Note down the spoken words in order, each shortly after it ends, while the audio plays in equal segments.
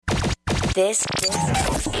This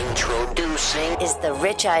introducing is the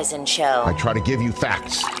Rich Eisen Show. I try to give you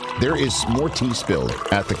facts. There is more tea spilled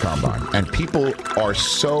at the Combine, and people are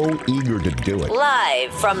so eager to do it.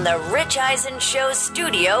 Live from the Rich Eisen Show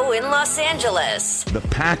studio in Los Angeles. The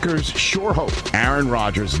Packers sure hope Aaron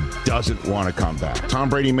Rodgers doesn't want to come back. Tom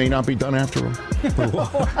Brady may not be done after all.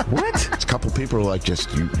 What? A couple people are like, just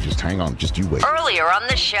hang on, just you wait. Earlier on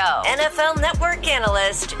the show, NFL Network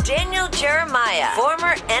analyst Daniel Jeremiah,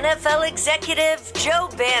 former NFL executive Joe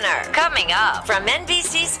Banner. Coming up from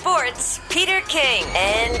NBC Sports, Peter King.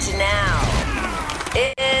 And now,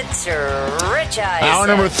 it's Rich Eisen. Hour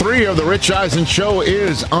number 3 of the Rich Eisen Show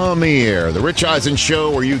is on the air. The Rich Eisen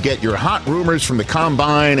Show, where you get your hot rumors from the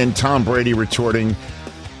Combine and Tom Brady retorting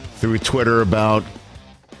through Twitter about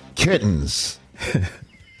kittens.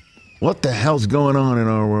 What the hell's going on in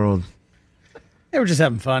our world? Hey, we're just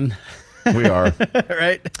having fun. We are.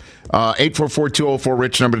 Right?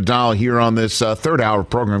 844-204-RICH, number to dial here on this third hour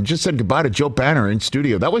program. Just said goodbye to Joe Banner in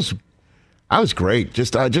studio. That was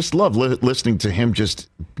great. I just love listening to him just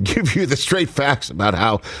give you the straight facts about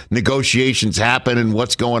how negotiations happen and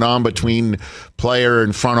what's going on between player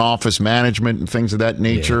and front office management and things of that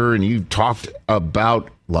nature. Yeah. And you talked about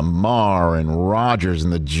Lamar and Rodgers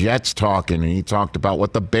and the Jets talking, and he talked about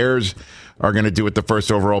what the Bears are going to do with the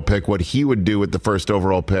first overall pick, what he would do with the first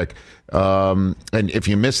overall pick. And if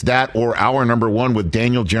you missed that or hour number 1 with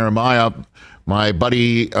Daniel Jeremiah, my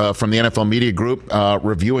buddy from the NFL Media Group,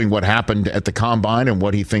 reviewing what happened at the Combine and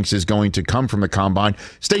what he thinks is going to come from the Combine.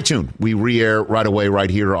 Stay tuned. We re-air right away right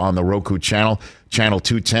here on the Roku channel, Channel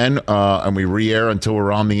 210, and we re-air until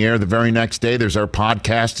we're on the air the very next day. There's our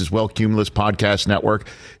podcast as well, Cumulus Podcast Network,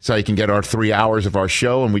 so you can get our 3 hours of our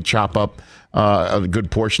show, and we chop up a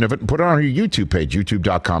good portion of it and put it on our YouTube page,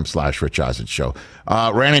 youtube.com/Rich Eisen Show.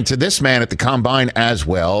 Ran into this man at the Combine as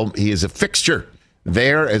well. He is a fixture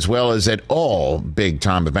there, as well as at all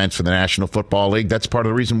big-time events for the National Football League. That's part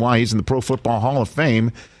of the reason why he's in the Pro Football Hall of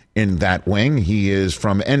Fame in that wing. He is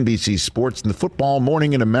from NBC Sports and the Football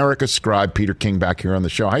Morning in America scribe, Peter King, back here on the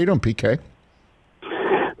show. How you doing, PK?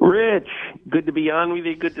 Rich, good to be on with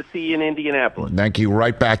you. Good to see you in Indianapolis. Thank you.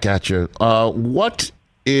 Right back at you. What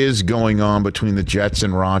is going on between the Jets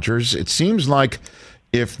and Rodgers? It seems like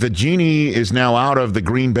if the genie is now out of the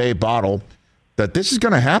Green Bay bottle, that this is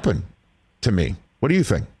going to happen to me. What do you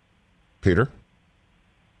think, Peter?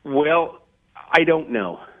 Well, I don't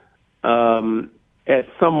know. As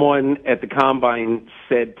someone at the Combine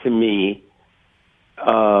said to me,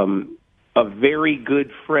 a very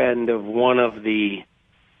good friend of one of the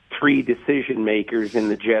 3 decision makers in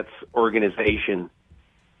the Jets organization,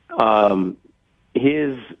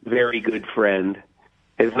 his very good friend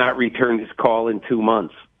has not returned his call in 2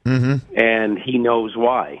 months. Mm-hmm. And he knows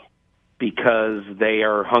why. Because they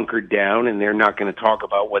are hunkered down and they're not going to talk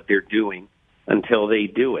about what they're doing until they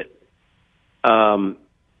do it.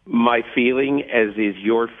 My feeling, as is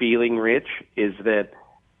your feeling, Rich, is that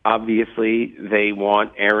obviously they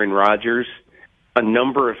want Aaron Rodgers. A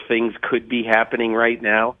number of things could be happening right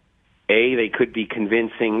now. They could be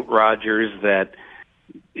convincing Rodgers that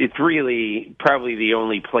it's really probably the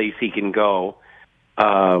only place he can go.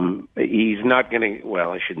 He's not going to,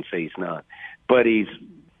 well, I shouldn't say he's not, but he's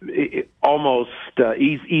very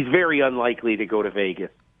unlikely to go to Vegas.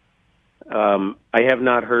 I have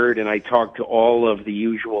not heard, and I talked to all of the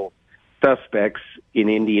usual suspects in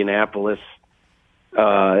Indianapolis.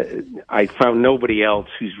 I found nobody else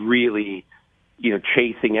who's really,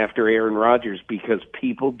 chasing after Aaron Rodgers because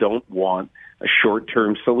people don't want a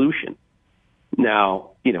short-term solution. Now,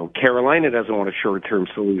 Carolina doesn't want a short-term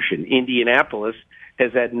solution. Indianapolis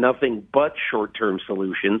has had nothing but short-term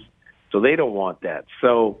solutions. So they don't want that.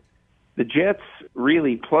 So the Jets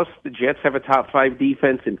really, plus the Jets have a top 5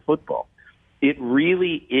 defense in football. It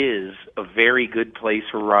really is a very good place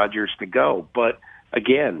for Rodgers to go. But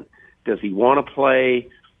again, does he want to play?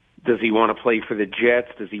 Does he want to play for the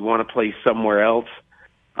Jets? Does he want to play somewhere else?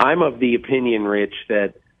 I'm of the opinion, Rich,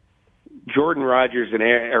 that Jordan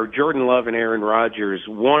Love and Aaron Rodgers,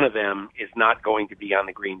 one of them is not going to be on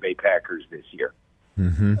the Green Bay Packers this year.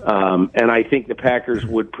 Mm-hmm. And I think the Packers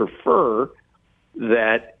would prefer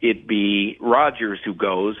that it be Rodgers who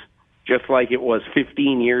goes, just like it was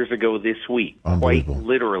 15 years ago this week, quite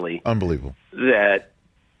literally. Unbelievable. That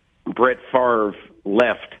Brett Favre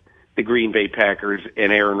left the Green Bay Packers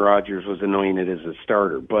and Aaron Rodgers was anointed as a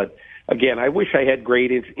starter. But again, I wish I had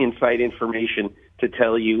great inside information to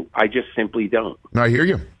tell you. I just simply don't. I hear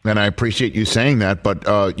you, and I appreciate you saying that,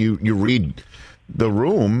 but you read the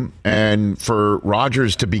room, and for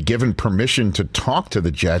Rodgers to be given permission to talk to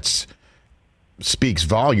the Jets speaks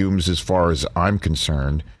volumes as far as I'm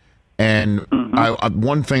concerned. And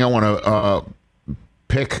one thing I want to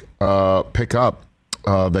pick up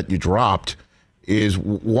that you dropped is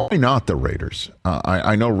why not the Raiders?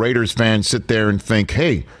 I know Raiders fans sit there and think,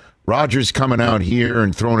 hey, Rodgers coming out here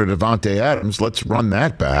and throwing to Devontae Adams, let's run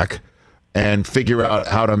that back and figure out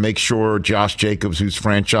how to make sure Josh Jacobs, who's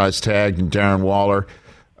franchise tagged, and Darren Waller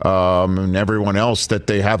and everyone else that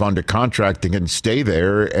they have under contract, they can stay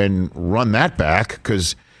there and run that back,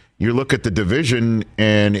 because you look at the division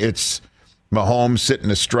and it's Mahomes sitting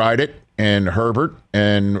astride it, and Herbert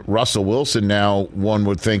and Russell Wilson now, one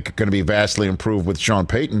would think, going to be vastly improved with Sean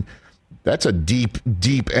Payton. That's a deep,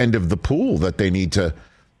 deep end of the pool that they need to,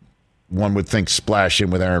 one would think, splash in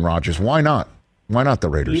with Aaron Rodgers. Why not? Why not the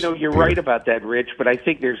Raiders? You're Peter? right about that, Rich, but I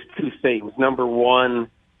think there's two things. Number one,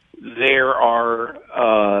 there are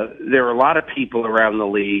a lot of people around the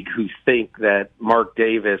league who think that Mark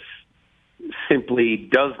Davis simply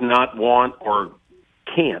does not want or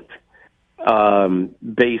can't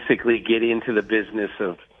basically get into the business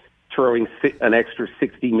of throwing an extra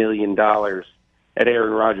 $60 million at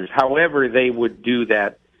Aaron Rodgers. However, they would do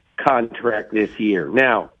that contract this year.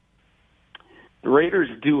 Now, the Raiders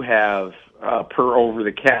do have, per over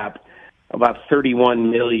the cap, about $31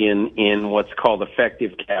 million in what's called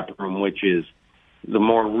effective cap room, which is the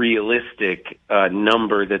more realistic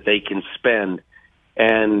number that they can spend.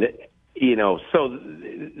 And, so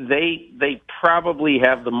they probably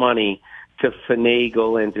have the money to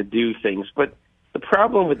finagle and to do things. But the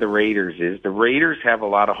problem with the Raiders is the Raiders have a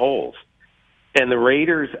lot of holes. And the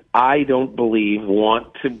Raiders, I don't believe,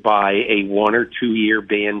 want to buy a 1 or 2 year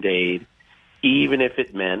Band-Aid, even if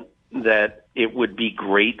it meant that it would be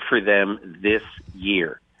great for them this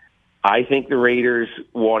year. I think the Raiders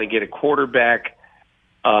want to get a quarterback.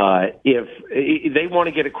 If they want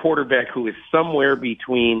to get a quarterback who is somewhere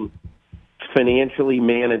between financially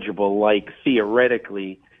manageable, like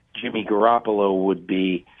theoretically Jimmy Garoppolo would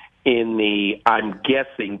be, in the, I'm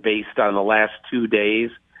guessing based on the last 2 days,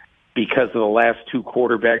 because of the last two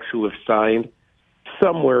quarterbacks who have signed,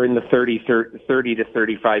 somewhere in the $30 to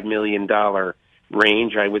 $35 million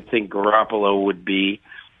range, I would think Garoppolo would be.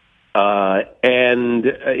 And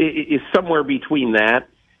is somewhere between that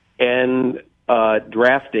and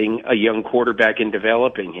drafting a young quarterback and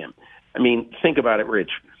developing him. I mean, think about it,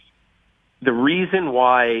 Rich. The reason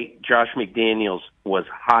why Josh McDaniels was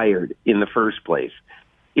hired in the first place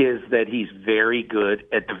is that he's very good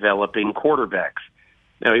at developing quarterbacks.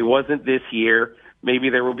 Now, he wasn't this year. Maybe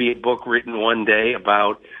there will be a book written one day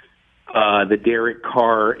about the Derek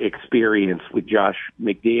Carr experience with Josh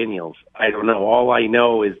McDaniels. I don't know. All I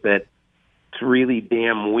know is that it's really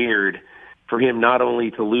damn weird for him not only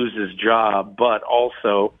to lose his job, but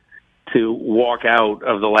also to walk out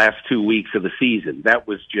of the last 2 weeks of the season. That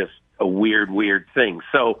was just a weird thing.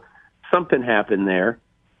 So something happened there.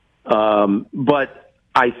 But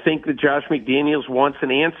I think that Josh McDaniels wants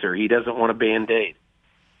an answer. He doesn't want a Band-Aid.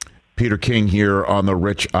 Peter King here on the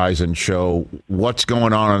Rich Eisen Show. What's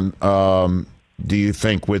going on, do you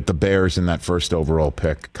think, with the Bears in that first overall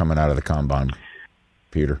pick coming out of the combine,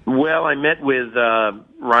 Peter? Well, I met with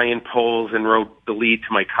Ryan Poles and wrote the lead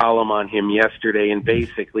to my column on him yesterday, and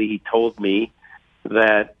basically he told me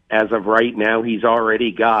that as of right now he's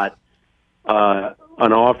already got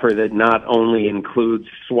an offer that not only includes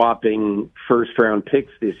swapping first-round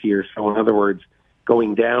picks this year, so in other words,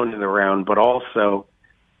 going down in the round, but also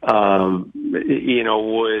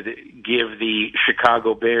would give the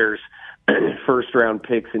Chicago Bears first-round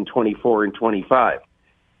picks in 24 and 25.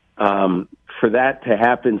 For that to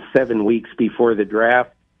happen 7 weeks before the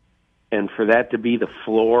draft, and for that to be the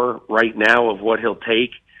floor right now of what he'll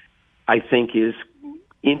take, I think is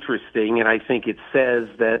interesting, and I think it says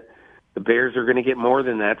that the Bears are going to get more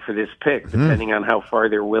than that for this pick, depending on how far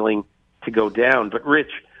they're willing to go down. But,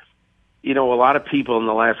 Rich, a lot of people in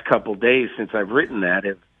the last couple of days since I've written that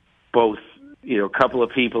have both, a couple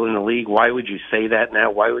of people in the league, why would you say that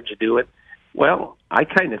now? Why would you do it? Well, I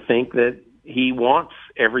kind of think that he wants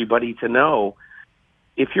everybody to know,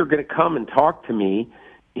 if you're going to come and talk to me,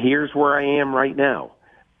 here's where I am right now.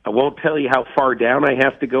 I won't tell you how far down I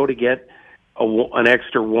have to go to get an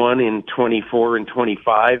extra one in 24 and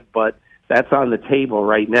 25, but that's on the table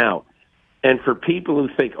right now. And for people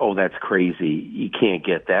who think, oh, that's crazy, you can't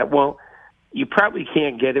get that. Well, you probably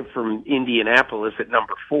can't get it from Indianapolis at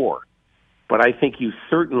number 4. But I think you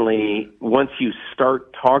certainly, once you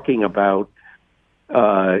start talking about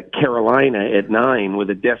Carolina at 9 with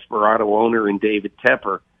a desperado owner in David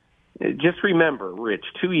Tepper, just remember, Rich,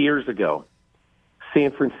 2 years ago,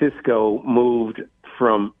 San Francisco moved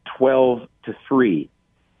from 12 to 3.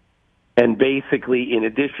 And basically, in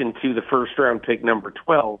addition to the first-round pick number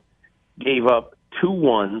 12, gave up 2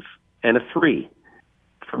 1s and a 3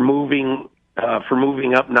 for moving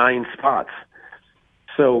up 9 spots.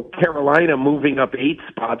 So Carolina moving up 8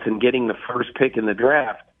 spots and getting the first pick in the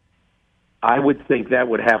draft, I would think that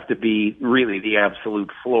would have to be really the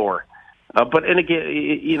absolute floor. But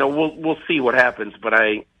again, we'll see what happens. But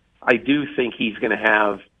I do think he's going to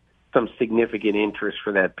have some significant interest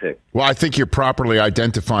for that pick. Well, I think you're properly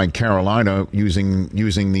identifying Carolina using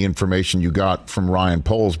the information you got from Ryan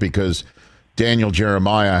Poles, because Daniel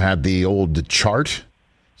Jeremiah had the old chart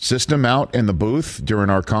system out in the booth during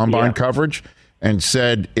our combine coverage and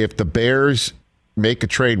said if the Bears make a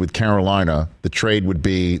trade with Carolina, the trade would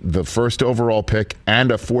be the first overall pick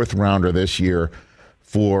and a 4th rounder this year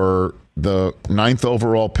for the 9th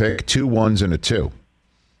overall pick, 2 1s and a 2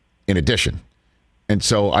 in addition. And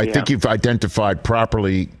so I think you've identified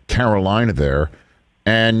properly Carolina there.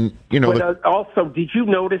 And, But also, did you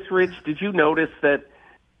notice, Rich, that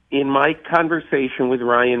in my conversation with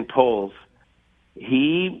Ryan Poles,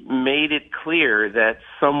 he made it clear that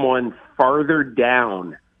someone farther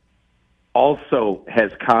down also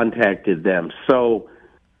has contacted them. So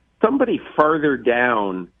somebody farther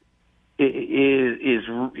down is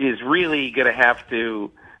really going to have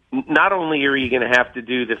to. Not only are you going to have to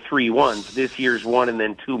do the 3 1s, this year's 1 and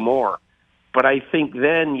then 2 more, but I think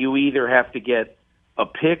then you either have to get a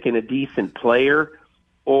pick and a decent player,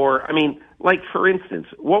 or, like for instance,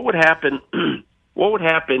 what would happen? What would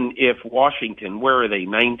happen if Washington? Where are they?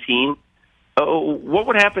 19. What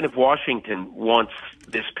would happen if Washington wants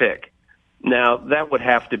this pick? Now that would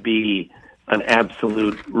have to be an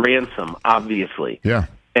absolute ransom, obviously. Yeah.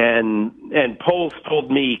 And Poles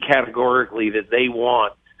told me categorically that they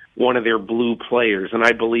want one of their blue players, and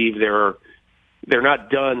I believe they're not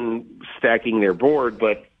done stacking their board,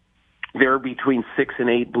 but there are between 6 and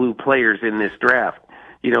 8 blue players in this draft.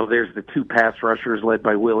 There's the 2 pass rushers led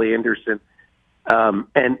by Will Anderson, and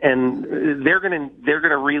they're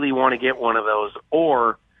gonna really want to get one of those,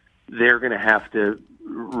 or they're gonna have to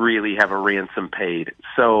really have a ransom paid.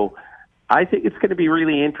 So I think it's going to be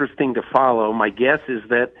really interesting to follow. My guess is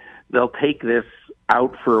that they'll take this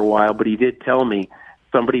out for a while, but he did tell me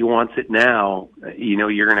somebody wants it now,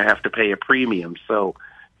 you're going to have to pay a premium. So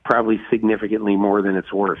probably significantly more than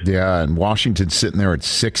it's worth. Yeah, and Washington's sitting there at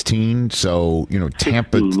 16. So,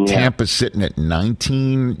 Tampa's sitting at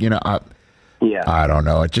 19. I don't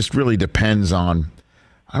know. It just really depends on,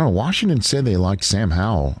 Washington said they like Sam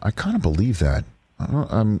Howell. I kind of believe that.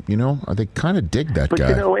 They kind of dig that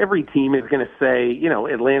guy. But, every team is going to say,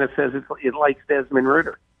 Atlanta says it likes Desmond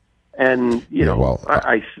Ridder. And,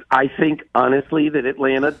 I think, honestly, that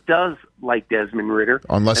Atlanta does like Desmond Ridder.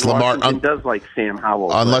 Unless Lamar does like Sam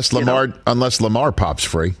Howell. Unless Lamar pops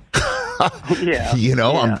free.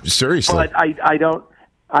 I'm seriously. But I don't.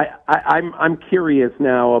 I'm curious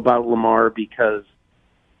now about Lamar, because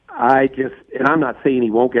and I'm not saying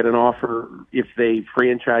he won't get an offer if they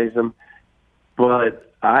franchise him,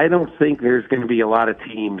 but I don't think there's going to be a lot of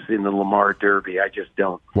teams in the Lamar Derby. I just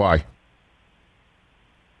don't. Why?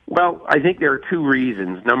 Well, I think there are 2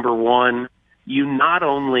 reasons. Number one, you not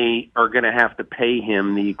only are going to have to pay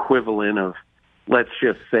him the equivalent of, let's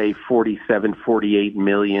just say, $47, $48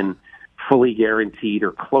 million fully guaranteed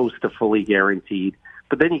or close to fully guaranteed,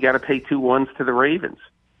 but then you got to pay 2 1s to the Ravens.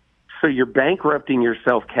 So you're bankrupting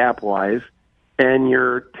yourself cap-wise, and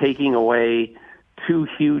you're taking away 2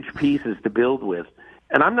 huge pieces to build with.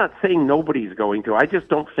 And I'm not saying nobody's going to. I just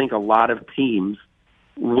don't think a lot of teams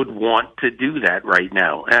would want to do that right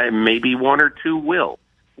now. Maybe 1 or 2 will.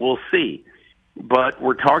 We'll see. But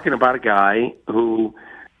we're talking about a guy who,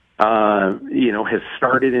 has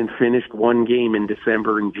started and finished 1 game in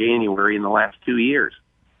December and January in the last 2 years.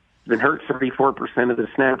 He's been hurt 34% of the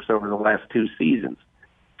snaps over the last 2 seasons.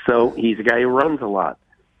 So he's a guy who runs a lot.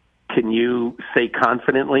 Can you say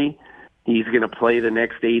confidently he's going to play the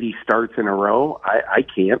next 80 starts in a row? I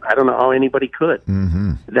can't. I don't know how anybody could.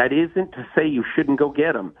 Mm-hmm. That isn't to say you shouldn't go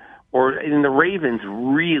get him. And the Ravens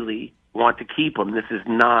really want to keep him. This is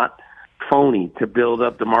not phony to build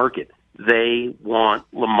up the market. They want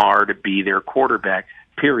Lamar to be their quarterback,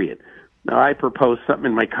 period. Now, I proposed something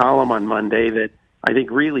in my column on Monday that I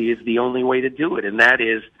think really is the only way to do it, and that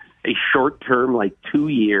is a short-term,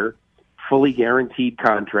 2-year, fully guaranteed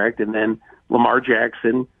contract, and then Lamar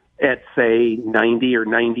Jackson at, say, 90 or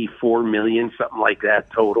 94 million, something like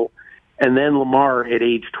that total. And then Lamar at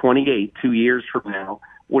age 28, 2 years from now,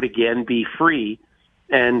 would again be free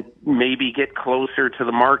and maybe get closer to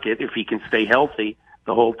the market if he can stay healthy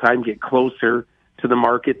the whole time, get closer to the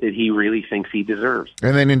market that he really thinks he deserves.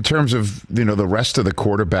 And then in terms of, the rest of the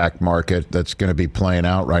quarterback market that's going to be playing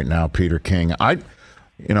out right now, Peter King,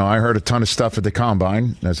 I heard a ton of stuff at the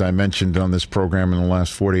Combine, as I mentioned on this program in the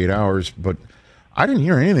last 48 hours, but I didn't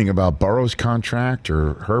hear anything about Burrow's contract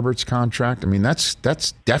or Herbert's contract. I mean, that's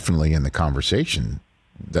definitely in the conversation.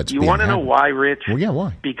 You want to know why, Rich? Well, yeah,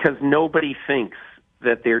 why? Because nobody thinks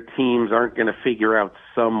that their teams aren't going to figure out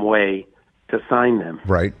some way to sign them.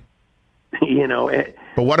 Right.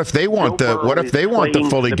 But what if they want the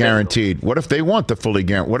fully guaranteed? What if they want the fully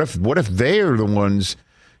guaranteed? What if they are the ones,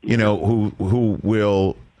 who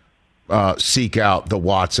will seek out the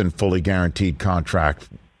Watson fully guaranteed contract?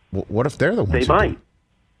 What if they're the ones?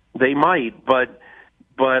 They might, but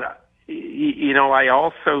I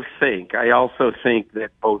also think that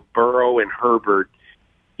both Burrow and Herbert,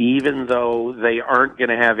 even though they aren't going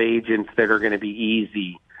to have agents that are going to be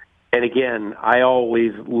easy. And again, I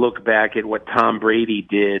always look back at what Tom Brady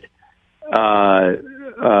did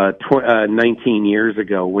 19 years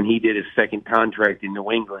ago when he did his second contract in New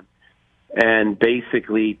England, and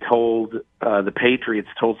basically told the Patriots,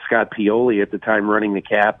 told Scott Pioli at the time running the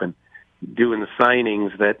cap and doing the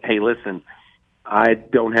signings that, hey, listen, I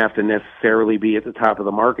don't have to necessarily be at the top of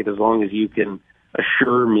the market as long as you can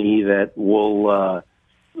assure me that we'll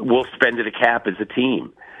spend to the cap as a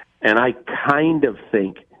team. And I kind of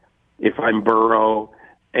think, if I'm Burrow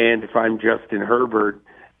and if I'm Justin Herbert,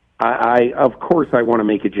 I of course I want to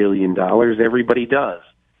make $1 jillion. Everybody does.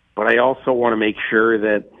 But I also want to make sure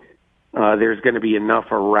that there's going to be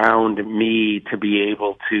enough around me to be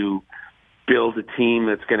able to build a team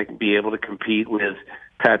that's going to be able to compete with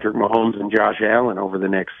Patrick Mahomes and Josh Allen over the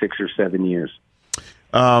next 6 or 7 years.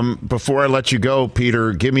 Before I let you go,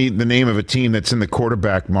 Peter, give me the name of a team that's in the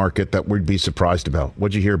quarterback market that we'd be surprised about.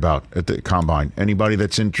 What'd you hear about at the Combine? Anybody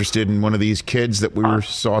that's interested in one of these kids that we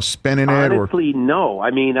saw spinning it? Honestly, no.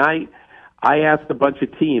 I mean, I asked a bunch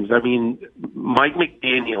of teams. I mean, Mike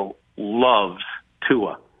McDaniel loves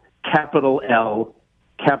Tua. Capital L,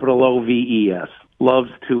 capital OVES.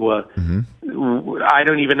 Loves Tua. Mm-hmm. I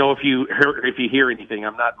don't even know if you hear anything.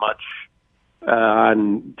 I'm not much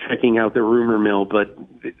on checking out the rumor mill, but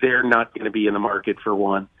they're not going to be in the market for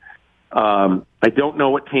one. I don't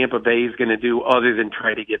know what Tampa Bay is going to do other than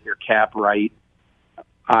try to get their cap right.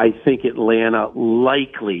 I think Atlanta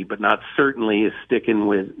likely, but not certainly, is sticking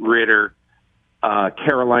with Ritter.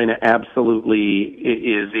 Carolina absolutely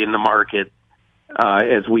is in the market,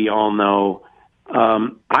 as we all know.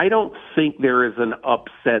 I don't think there is an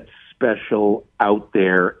upset special out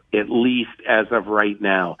there, at least as of right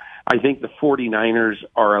now. I think the 49ers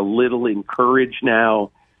are a little encouraged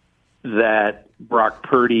now that Brock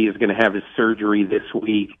Purdy is going to have his surgery this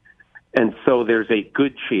week. And so there's a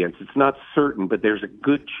good chance, it's not certain, but there's a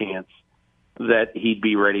good chance that he'd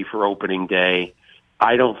be ready for opening day.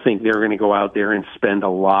 I don't think they're going to go out there and spend a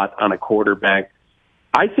lot on a quarterback.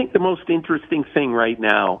 I think the most interesting thing right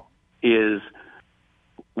now is,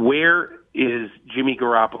 where is Jimmy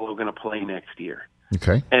Garoppolo going to play next year?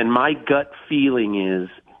 Okay. And my gut feeling is,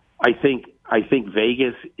 I think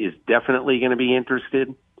Vegas is definitely going to be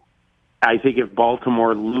interested. I think if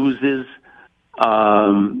Baltimore loses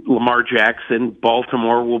Lamar Jackson,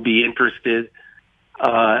 Baltimore will be interested.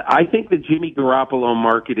 I think the Jimmy Garoppolo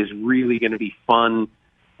market is really going to be fun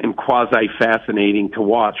and quasi-fascinating to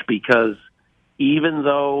watch, because even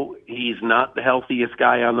though he's not the healthiest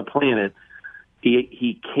guy on the planet,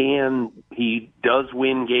 he does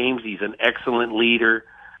win games. He's an excellent leader.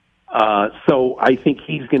 So I think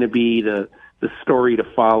he's going to be the story to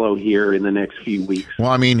follow here in the next few weeks. Well,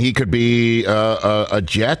 I mean, he could be a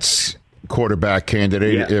Jets quarterback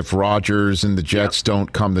candidate if Rodgers and the Jets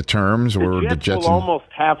don't come to terms, or the Jets will almost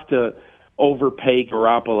have to overpay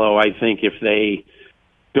Garoppolo, I think, if they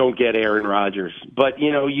don't get Aaron Rodgers. But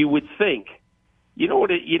you would think. You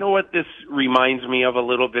know what this reminds me of a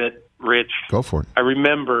little bit, Rich? Go for it. I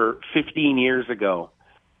remember 15 years ago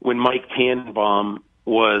when Mike Tannenbaum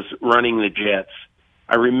was running the Jets.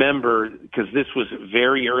 I remember, because this was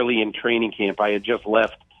very early in training camp. I had just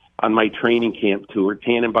left on my training camp tour.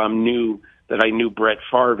 Tannenbaum knew that I knew Brett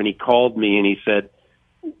Favre, and he called me and he said,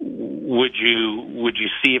 "Would you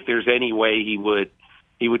see if there's any way he would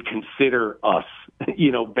consider us?"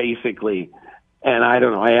 Basically. And I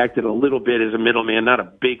don't know. I acted a little bit as a middleman, not a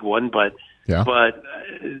big one, but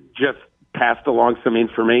just passed along some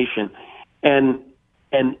information. And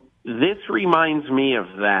this reminds me of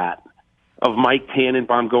that, of Mike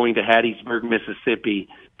Tannenbaum going to Hattiesburg, Mississippi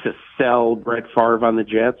to sell Brett Favre on the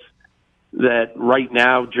Jets. That right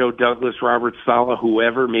now, Joe Douglas, Robert Saleh,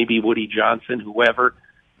 whoever, maybe Woody Johnson, whoever,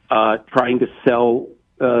 trying to sell,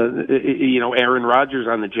 Aaron Rodgers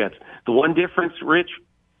on the Jets. The one difference, Rich,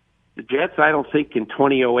 the Jets, I don't think in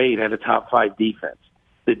 2008 had a top 5 defense.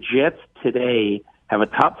 The Jets today have a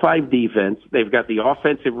top 5 defense. They've got the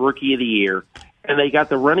offensive rookie of the year, and they got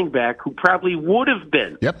the running back who probably would have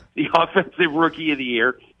been the offensive rookie of the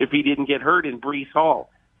year if he didn't get hurt in Breece Hall.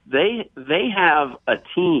 They have a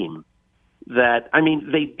team that, I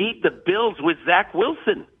mean, they beat the Bills with Zach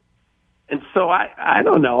Wilson. And so I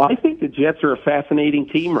don't know. I think the Jets are a fascinating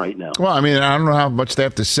team right now. Well, I mean, I don't know how much they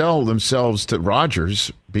have to sell themselves to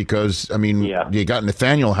Rodgers because, I mean, you got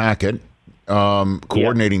Nathaniel Hackett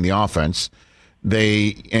coordinating the offense.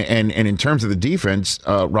 And in terms of the defense,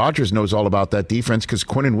 Rodgers knows all about that defense because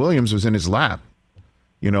Quinnen Williams was in his lap.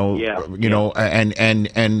 You know,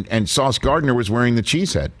 and Sauce Gardner was wearing the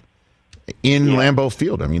cheese head in Lambeau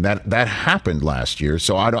Field. I mean, that happened last year.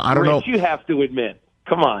 So I don't know. You have to admit.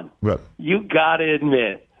 Come on. What? You got to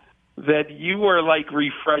admit that you are like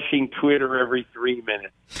refreshing Twitter every 3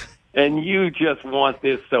 minutes. And you just want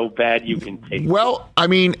this so bad you can take it. Well, I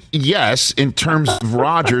mean, yes, in terms of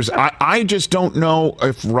Rodgers. I just don't know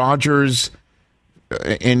if Rodgers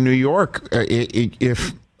in New York,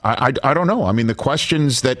 if I don't know. I mean, the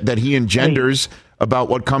questions that he engenders about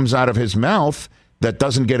what comes out of his mouth that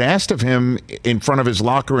doesn't get asked of him in front of his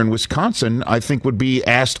locker in Wisconsin, I think would be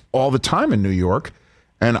asked all the time in New York.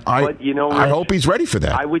 And I hope he's ready for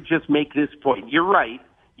that. I would just make this point. You're right.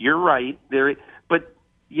 But,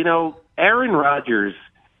 Aaron Rodgers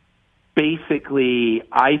basically,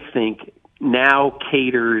 I think, now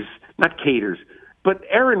but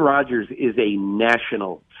Aaron Rodgers is a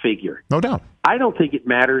national figure. No doubt. I don't think it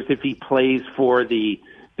matters if he plays for the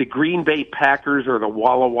Green Bay Packers or the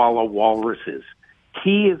Walla Walla Walruses.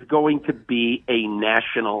 He is going to be a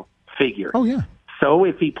national figure. Oh, yeah. So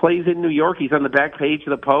if he plays in New York, he's on the back page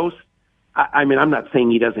of the Post. I mean, I'm not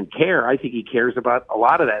saying he doesn't care. I think he cares about a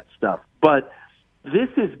lot of that stuff. But this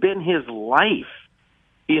has been his life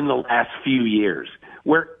in the last few years,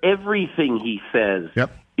 where everything he says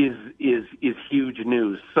is huge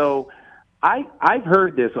news. So I've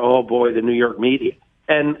heard this, oh boy, the New York media.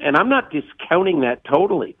 And I'm not discounting that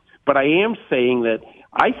totally, but I am saying that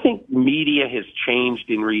I think media has changed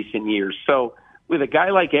in recent years. So with a guy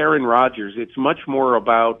like Aaron Rodgers, it's much more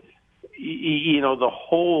about, the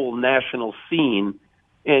whole national scene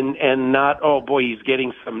and not, oh boy, he's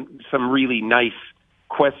getting some really nice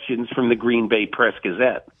questions from the Green Bay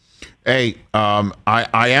Press-Gazette. Hey, I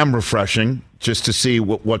am refreshing just to see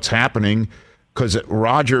what's happening because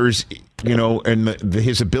Rodgers, and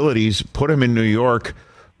his abilities put him in New York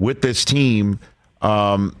with this team.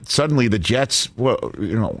 Suddenly the Jets, I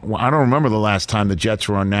don't remember the last time the Jets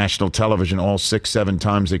were on national television, all 6-7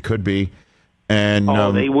 times they could be. And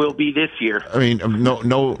they will be this year. I mean,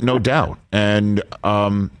 no doubt. And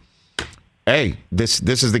hey, this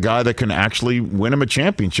is the guy that can actually win him a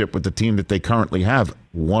championship with the team that they currently have,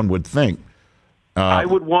 one would think. I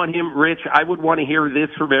would want him, Rich. I would want to hear this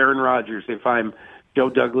from Aaron Rodgers if I'm Joe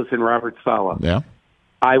Douglas and Robert Saleh. Yeah.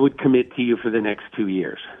 I would commit to you for the next 2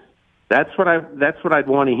 years. That's what I'd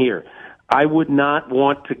want to hear. I would not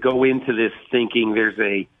want to go into this thinking there's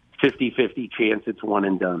a 50-50 chance it's one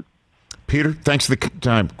and done. Peter, thanks for the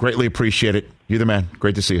time. Greatly appreciate it. You're the man.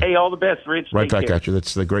 Great to see you. Hey, all the best, Rich. Right Take back care. at you.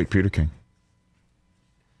 That's the great Peter King.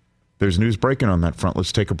 There's news breaking on that front.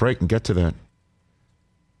 Let's take a break and get to that.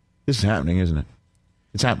 This is happening, isn't it?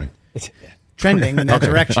 It's happening. It's trending in that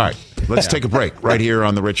direction. All right. Let's take a break right here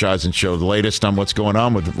on the Rich Eisen Show. The latest on what's going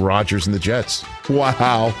on with Rodgers and the Jets.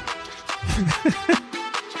 Wow.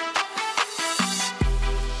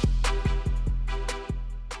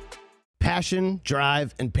 Passion,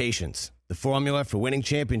 drive, and patience. The formula for winning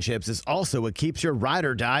championships is also what keeps your ride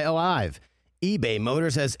or die alive. eBay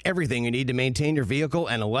Motors has everything you need to maintain your vehicle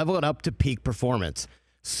and level it up to peak performance.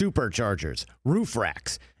 Superchargers, roof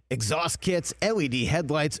racks, exhaust kits, LED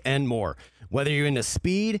headlights, and more. Whether you're into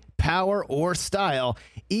speed, power, or style,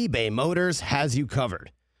 eBay Motors has you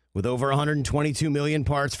covered. With over 122 million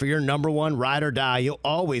parts for your number one ride or die, you'll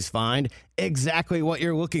always find exactly what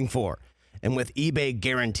you're looking for. And with eBay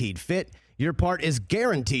Guaranteed Fit, your part is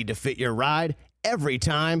guaranteed to fit your ride every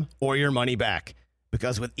time or your money back.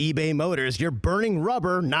 Because with eBay Motors, you're burning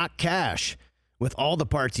rubber, not cash. With all the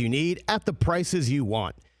parts you need at the prices you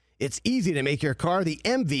want. It's easy to make your car the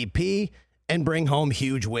MVP and bring home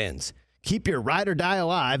huge wins. Keep your ride or die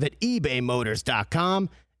alive at ebaymotors.com.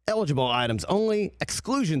 Eligible items only.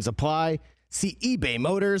 Exclusions apply. See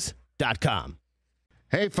ebaymotors.com.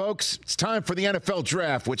 Hey, folks, it's time for the NFL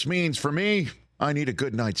Draft, which means for me, I need a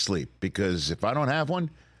good night's sleep because if I don't have one,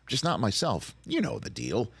 I'm just not myself. You know the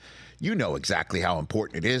deal. You know exactly how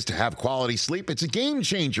important it is to have quality sleep. It's a game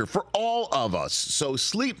changer for all of us. So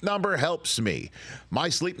Sleep Number helps me. My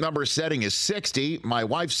Sleep Number setting is 60. My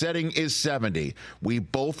wife's setting is 70. We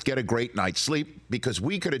both get a great night's sleep because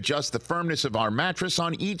we could adjust the firmness of our mattress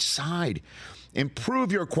on each side.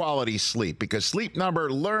 Improve your quality sleep because Sleep Number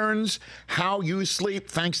learns how you sleep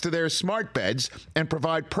thanks to their smart beds and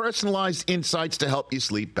provide personalized insights to help you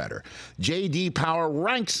sleep better. J.D. Power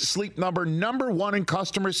ranks Sleep Number #1 in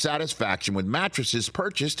customer satisfaction with mattresses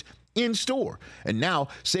purchased in store. And now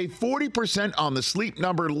save 40% on the Sleep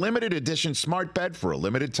Number limited edition smart bed for a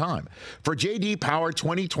limited time. For J.D. Power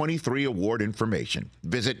 2023 award information,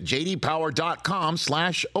 visit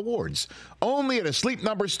jdpower.com/awards. Only at a Sleep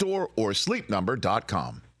Number store or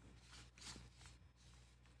sleepnumber.com.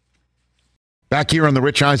 Back here on the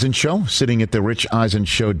Rich Eisen Show, sitting at the Rich Eisen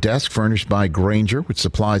Show desk, furnished by Grainger, with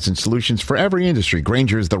supplies and solutions for every industry.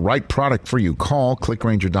 Grainger is the right product for you. Call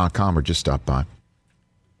clickgrainger.com or just stop by.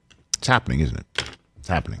 It's happening, isn't it? It's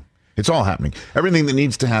happening. It's all happening. Everything that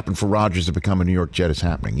needs to happen for Rodgers to become a New York Jet is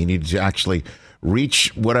happening. He needed to actually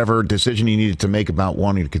reach whatever decision he needed to make about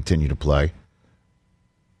wanting to continue to play.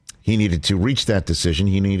 He needed to reach that decision.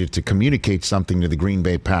 He needed to communicate something to the Green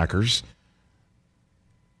Bay Packers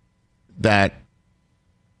that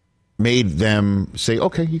made them say,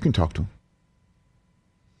 okay, you can talk to him.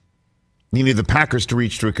 You need the Packers to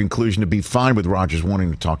reach to a conclusion to be fine with Rodgers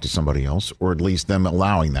wanting to talk to somebody else, or at least them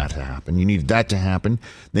allowing that to happen. You needed that to happen.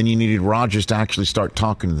 Then you needed Rodgers to actually start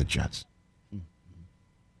talking to the Jets.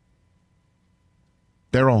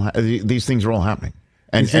 These things are all happening.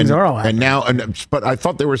 These things are all happening. But I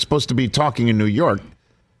thought they were supposed to be talking in New York.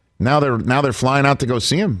 Now they're flying out to go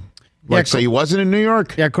see him. Say he wasn't in New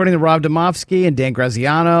York. Yeah, according to Rob Domofsky and Dan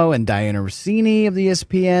Graziano and Diana Rossini of the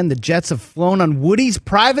ESPN, the Jets have flown on Woody's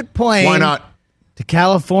private plane. Why not? To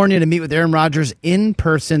California to meet with Aaron Rodgers in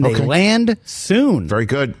person. They land soon. Very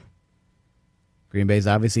good. Green Bay's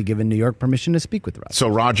obviously given New York permission to speak with Rodgers. So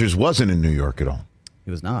Rodgers wasn't in New York at all. He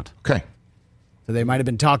was not. Okay. So they might have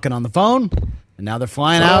been talking on the phone, and now they're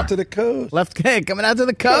flying out to the coast. Coming out to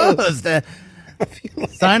the coast.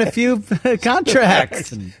 Sign a few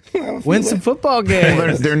contracts and win some football games.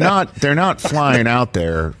 Well, they're not flying out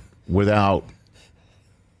there without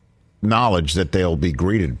knowledge that they'll be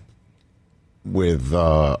greeted with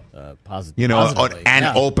an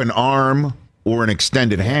open arm or an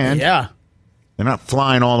extended hand. Yeah, they're not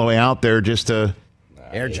flying all the way out there just to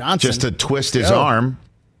Air Johnson just to twist his arm.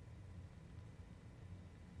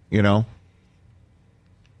 You know,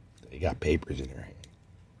 they got papers in their hand.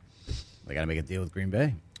 They got to make a deal with Green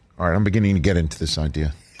Bay. All right, I'm beginning to get into this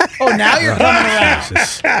idea. Oh, now you're coming around.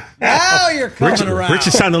 Now you're coming around. Rich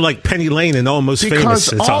is sounding like Penny Lane and Almost because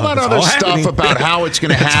Famous. All that other stuff happening. about how it's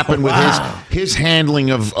going to happen with his handling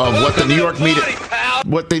of what the New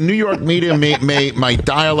York media might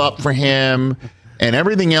dial up for him, and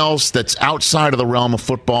everything else that's outside of the realm of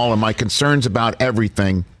football, and my concerns about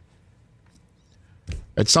everything.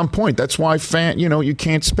 At some point, that's why you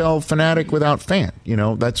can't spell fanatic without fan.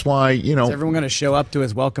 That's why, Is everyone going to show up to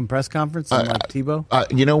his welcome press conference like Tebow?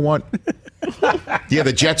 You know what? Yeah,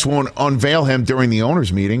 the Jets won't unveil him during the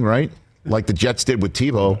owners' meeting, right? Like the Jets did with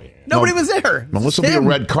Tebow. Nobody was there. Well, this will be a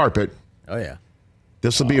red carpet. Oh, yeah.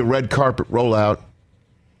 This will be a red carpet rollout.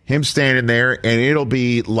 Him standing there, and it'll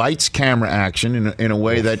be lights, camera action in a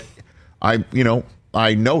way that I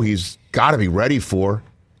know he's got to be ready for.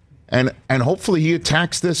 And hopefully he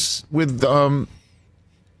attacks this with an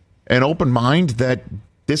open mind that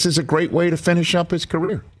this is a great way to finish up his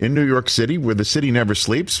career in New York City, where the city never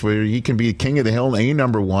sleeps, where he can be a king of the hill,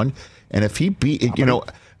 #1. And if he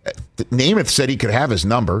Namath said he could have his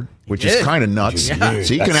number, which is kind of nuts. Yeah.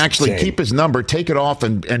 So he can actually keep his number, take it off,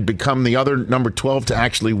 and become the other number 12 to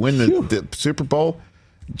actually win the Super Bowl.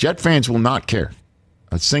 Jet fans will not care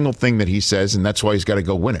a single thing that he says, and that's why he's got to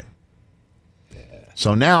go win it.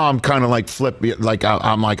 So now I'm kind of like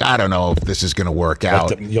I'm like, I don't know if this is going to work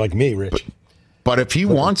out. You're like me, Rich. But if he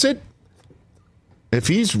wants it, if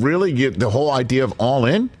he's really the whole idea of all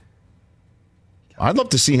in, I'd love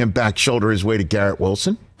to see him back shoulder his way to Garrett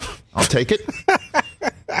Wilson. I'll take it.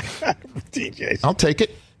 I'll take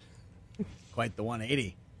it. Quite the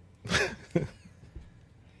 180.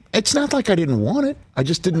 It's not like I didn't want it. I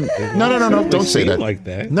just didn't. No. Don't say that. Like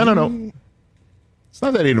that. No. It's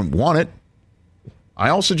not that I didn't want it. I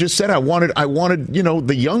also just said I wanted,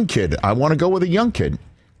 the young kid. I want to go with a young kid.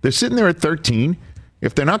 They're sitting there at 13.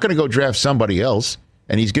 If they're not going to go draft somebody else,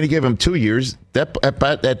 and he's going to give him 2 years, at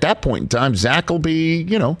that point in time, Zach will be,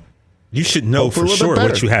 You should know for sure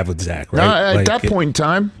what you have with Zach, right? No, at that point in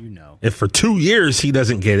time, if for 2 years he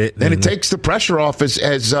doesn't get it, then it takes the pressure off,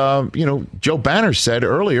 as Joe Banner said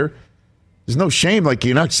earlier. There's no shame. Like,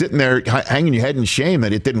 you're not sitting there hanging your head in shame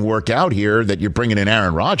that it didn't work out here, that you're bringing in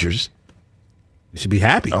Aaron Rodgers. You should be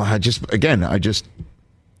happy. I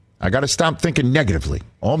got to stop thinking negatively.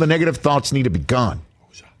 All the negative thoughts need to be gone.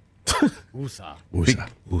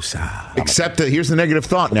 Woosah. Except that here's the negative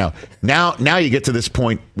thought now. Now you get to this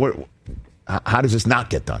point where how does this not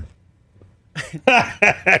get done?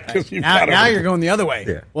 Now you're going the other way.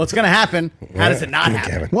 Yeah. Well, it's going to happen. How does it not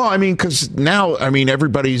happen? Well, I mean, because now,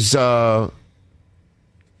 everybody's,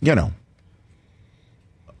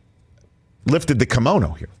 lifted the kimono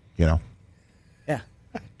here, Yeah.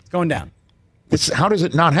 It's going down. How does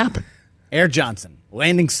it not happen? Air Johnson,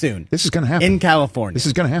 landing soon. This is going to happen. In California. This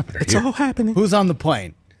is going to happen. It's all happening. Who's on the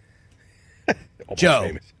plane? Joe.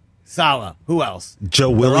 famous. Salah. Who else? Joe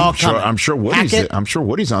They're Willie. all coming. I'm sure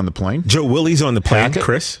Woody's on the plane. Joe Willie's on the plane, Hackett.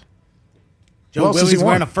 Chris. Joe Who else does he Willie's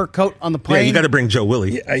wearing a want? fur coat on the Yeah, plane. you got to bring Joe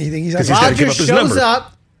Willie. Yeah, you think he's Because he's got to give Rodgers up his shows number.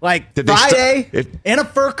 up like Did they Friday in a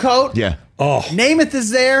fur coat. Yeah. Oh, Namath is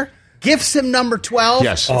there. Gifts him number 12.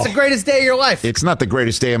 Yes. It's the greatest day of your life. It's not the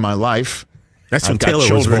greatest day of my life. That's when I've got Taylor was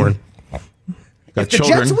children. born. Got If the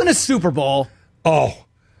children. Jets win a Super Bowl, oh,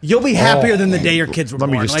 you'll be happier than the day your kids were Let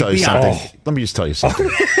born. me just Like, tell you be something. honest. Let me just tell you something.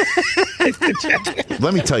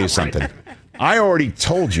 Let me tell you something. I already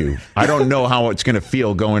told you I don't know how it's going to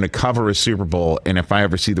feel going to cover a Super Bowl, and if I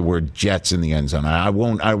ever see the word Jets in the end zone, I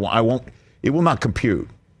won't. It will not compute.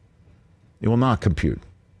 It will not compute.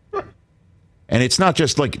 And it's not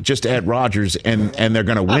just add Rodgers and they're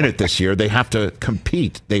going to win it this year. They have to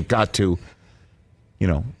compete. They've got to,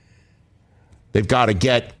 they've got to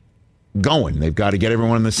get going. They've got to get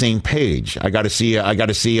everyone on the same page. I got to see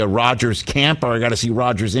a Rodgers camp, or I got to see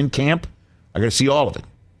Rodgers in camp. I got to see all of it.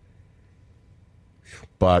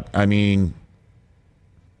 But I mean,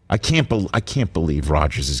 I can't believe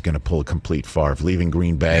Rodgers is going to pull a complete Favre, leaving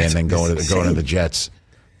Green Bay and then going to the Jets.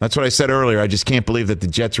 That's what I said earlier. I just can't believe that the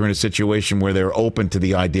Jets are in a situation where they're open to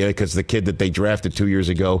the idea because the kid that they drafted 2 years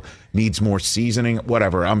ago needs more seasoning.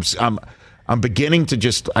 Whatever. I'm beginning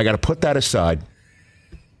to I got to put that aside.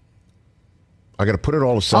 I got to put it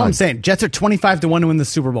all aside. All I'm saying, Jets are 25-1 to win the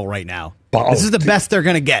Super Bowl right now. Oh, this is the best they're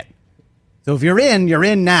going to get. So if you're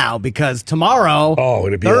in now, because tomorrow,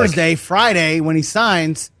 it'd be Thursday, Friday, when he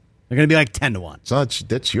signs, they're going to be like 10-1. So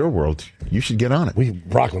that's your world. You should get on it.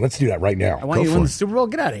 Brockman, let's do that right now. I want you to win the Super Bowl.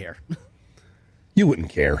 Get out of here. You wouldn't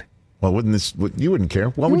care. Well, you wouldn't care?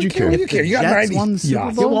 Why would you care? You care. You got Jets 90. won the Super Yeah.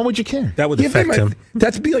 Bowl? Yeah, why would you care? That would Give affect them him.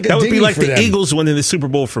 that'd be like a That would be ding like for the them. Eagles winning the Super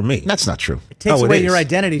Bowl for me. That's not true. It takes Oh, it away is. your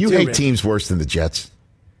identity, You too, hate Rich. teams worse than the Jets.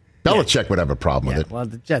 Belichick would have a problem with it. Well,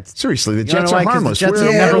 the Jets. Seriously, the You wanna Jets know are why? 'Cause harmless. The Jets We're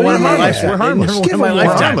have never won in my harmless. lifetime. We're They've harmless. never won Give in my them We're one.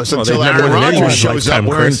 lifetime. harmless Well, until they've never Aaron won in Rodgers anyone's shows up lifetime,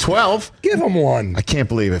 wearing Chris. 12. Give them one. I can't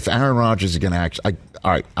believe if Aaron Rodgers is going to actually.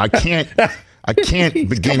 All right, I can't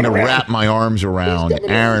begin to wrap my arms around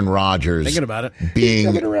Aaron Rodgers Thinking about it. being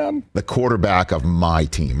coming around. the quarterback of my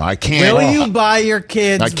team. I can't. Will you buy your I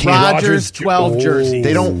kids can't. Rodgers 12 jerseys?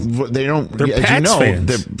 They don't. They're as you Pats know,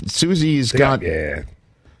 fans. Susie's They got. yeah.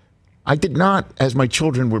 I did not, as my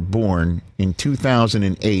children were born in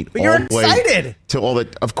 2008. But you're all the way excited. to all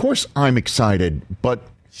that. Of course, I'm excited, but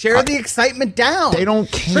Share the excitement down. They don't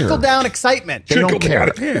care. Trickle down excitement. they don't Trickle care.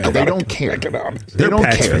 down. They don't care. Economics. They don't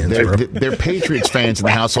Pats care. fans, They're, bro. they're Patriots fans in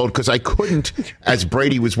the household because I couldn't, as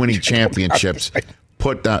Brady was winning championships,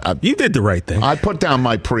 You did the right thing. I put down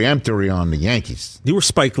my peremptory on the Yankees. You were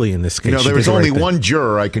Spike Lee in this case. You know, You there did was the right only thing. one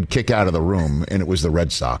juror I could kick out of the room, and it was the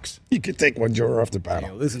Red Sox. You could take one juror off the You're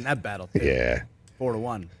panel. losing that battle. Too. Yeah.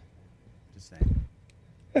 4-1. Just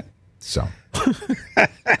saying. So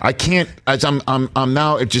I can't. As I'm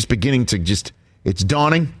now. It's just beginning to It's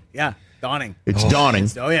dawning. Yeah. Dawning. It's dawning.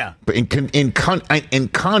 Oh, yeah. But in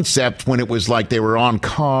concept, when it was like they were on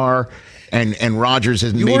Carr, and Rodgers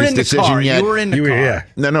hasn't You made were his in the decision car. yet. You were in the You were- car. yeah.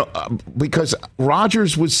 No, because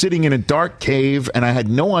Rodgers was sitting in a dark cave, and I had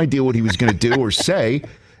no idea what he was going to do or say,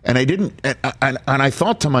 and I didn't. And I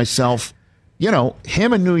thought to myself,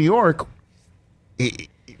 him in New York, it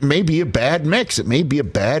may be a bad mix. It may be a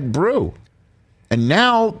bad brew. And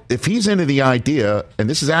now, if he's into the idea, and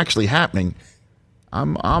this is actually happening,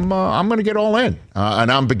 I'm going to get all in,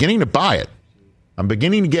 and I'm beginning to buy it. I'm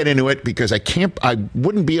beginning to get into it because I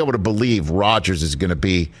wouldn't be able to believe Rodgers is going to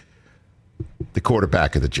be the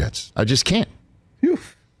quarterback of the Jets. I just can't. Phew.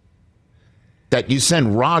 That you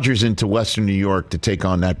send Rodgers into Western New York to take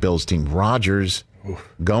on that Bills team. Rodgers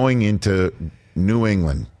going into New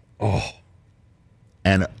England. Oh.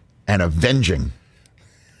 And avenging.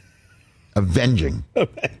 Avenge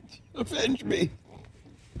me.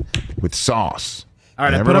 With sauce. All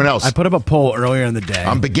right, everyone else. I put up a poll earlier in the day.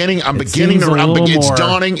 I'm beginning to. It's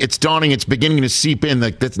dawning. It's dawning. It's beginning to seep in.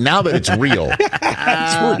 Now that it's real.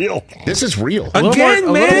 It's real. This is real.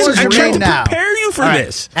 Again, man. I'm trying to now. prepare you for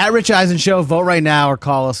this. At Rich Eisen Show, vote right now or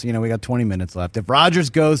call us. We got 20 minutes left. If Rodgers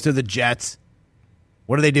goes to the Jets,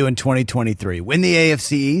 what do they do in 2023? Win the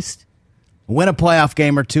AFC East, win a playoff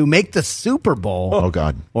game or two, make the Super Bowl. Oh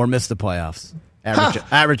God, or miss the playoffs.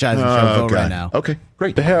 At Rich Eisen Show, vote right now. Okay,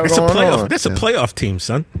 great. It's a playoff. That's a playoff team,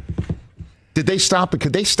 son. Did they stop?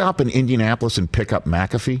 Could they stop in Indianapolis and pick up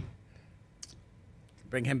McAfee?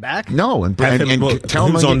 Bring him back? No, and tell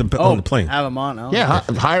him on the plane. Have him on. Oh, yeah,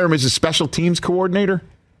 hire him as a special teams coordinator.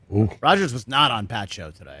 Rodgers was not on Pat's show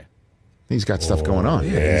today. He's got stuff going on.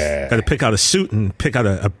 Yeah. Got to pick out a suit and pick out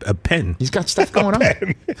a pen. He's got stuff going on.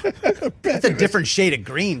 It's a different shade of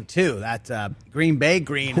green too. That's Green Bay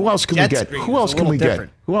green. Who else can Jets we get? green. Who else can we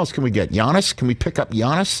different. get? Who else can we get? Giannis? Can we pick up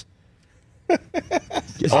Giannis?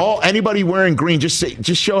 Anybody wearing green? Just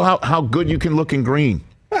show how good you can look in green.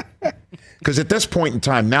 Because at this point in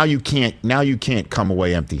time, now you can't come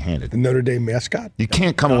away empty-handed. The Notre Dame mascot. You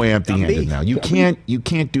can't come away empty-handed now. You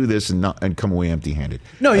can't do this and come away empty-handed.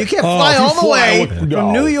 No, you can't fly all the way from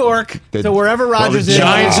New York to wherever Rodgers is.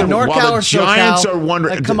 NorCal or SoCal. Giants are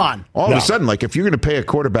wondering. Like, come on. All of a sudden, like if you're going to pay a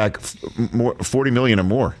quarterback $40 million or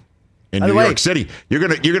more in New York City, you're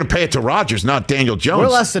gonna pay it to Rodgers, not Daniel Jones. We're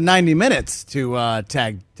less than 90 minutes to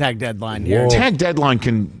tag deadline here. Tag deadline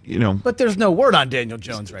can But there's no word on Daniel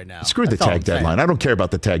Jones right now. Screw the tag deadline. I don't care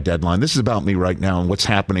about the tag deadline. This is about me right now and what's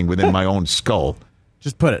happening within my own skull.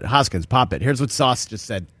 Just put it. Hoskins, pop it. Here's what Sauce just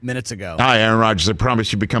said minutes ago. Hi, Aaron Rodgers. I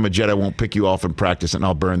promise you become a Jet. I won't pick you off in practice, and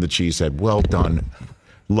I'll burn the cheesehead. Well done.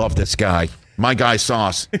 Love this guy. My guy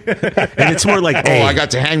Sauce. And it's more like, I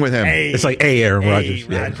got to hang with him. It's like, Aaron Rodgers.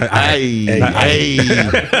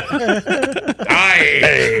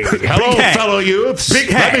 Hello, fellow youths. Big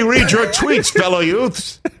hat. Let me read your tweets, fellow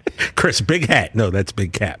youths. Chris, big hat. No, that's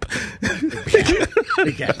big cap.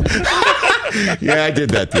 Big cat. Yeah, I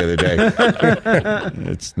did that the other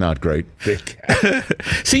day. It's not great. Big cat.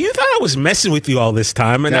 See, you thought I was messing with you all this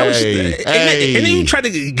time, and and then you tried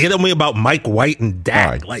to get on me about Mike White and Dak.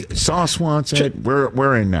 All right. Like Sauce wants it.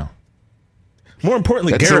 We're in now. More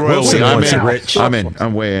importantly, That's Garrett Wilson wants it, Rich. I'm in.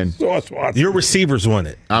 I'm way in. Your receivers want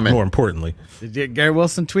it. I'm in. More importantly. Did Garrett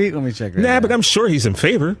Wilson tweet? Let me check. Nah, but I'm sure he's in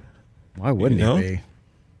favor. Why wouldn't he be?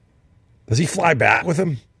 Does he fly back with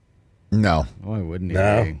him? No. Why wouldn't he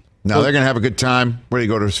be? No, they're going to have a good time. Where do you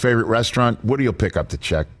go to his favorite restaurant? Woody will pick up the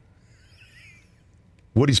check.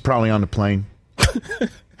 Woody's probably on the plane.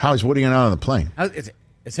 How is Woody not on the plane?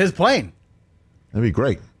 It's his plane. That'd be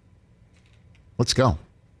great. Let's go.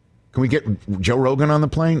 Can we get Joe Rogan on the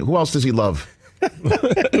plane? Who else does he love? Who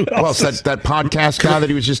else? That podcast guy that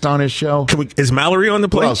he was just on his show? Is Mallory on the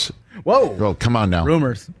plane? Who else? Whoa. Oh, come on now.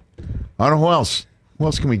 Rumors. I don't know who else. Who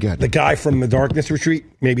else can we get? The guy from the Darkness Retreat?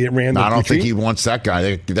 Maybe it ran the I don't retreat? think he wants that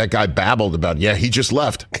guy. That guy babbled about, he just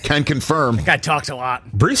left. Can confirm. That guy talks a lot.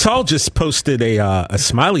 Brees Hall just posted a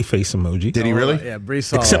smiley face emoji. Did he really? Yeah, Brees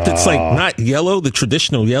Hall. Except it's like not yellow, the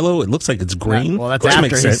traditional yellow. It looks like it's green. Well, that's which after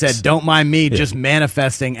makes he sense. said, don't mind me just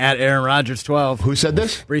manifesting at Aaron Rodgers 12. Who said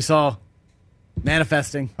this? Brees Hall.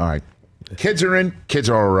 Manifesting. All right. Kids are in. Kids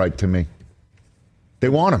are all right to me. They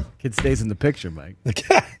want him. Kid stays in the picture, Mike.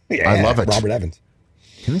 I love it. Robert Evans.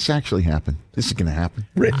 Can this actually happen? This is going to happen.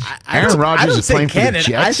 Rich. Aaron Rodgers is playing for the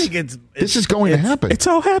Jets. I think it's this is going to happen. It's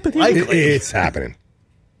all happening. It's happening.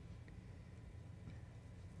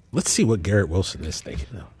 Let's see what Garrett Wilson is thinking,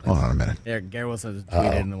 though. Hold on a minute. Yeah, Garrett Wilson has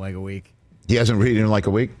tweeted in like a week. He hasn't read it in like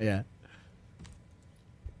a week? Yeah.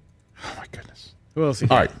 Oh, my goodness. Who else? All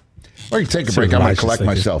right. We're going to take a break. I'm going to collect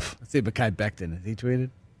myself. Let's see, B'Kai Becton. Has he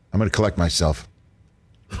tweeted? I'm going to collect myself.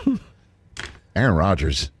 Aaron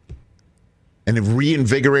Rodgers. And it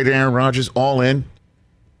reinvigorated Aaron Rodgers all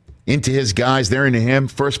into his guys. They're into him.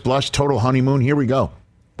 First blush, total honeymoon. Here we go.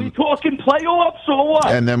 We talking playoffs or what?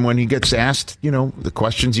 And then when he gets asked, the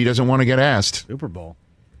questions he doesn't want to get asked. Super Bowl.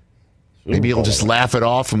 Maybe he'll just laugh it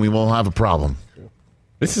off and we won't have a problem.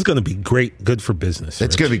 This is going to be good for business.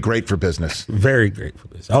 It's going to be great for business. Very great for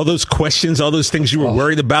business. All those questions, all those things you were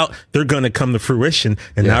worried about, they're going to come to fruition.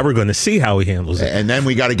 And now we're going to see how he handles it. And then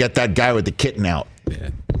we got to get that guy with the kitten out.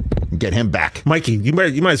 Yeah. Get him back. Mikey, you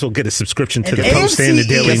might as well get a subscription to the AFC Post and the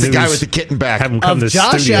Daily Get News. the guy with the kitten back. Have him come to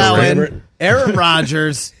Josh studio. Allen, Aaron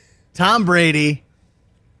Rodgers, Tom Brady,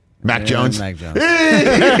 Mac Jones. Mac Jones. I'm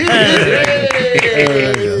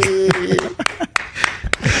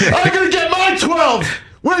going to get my 12.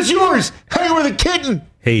 Where's yours? Hang with a kitten.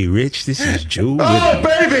 Hey, Rich, this is Joe. Oh,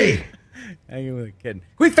 baby. Hanging with a kid. Can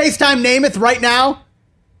we FaceTime Namath right now?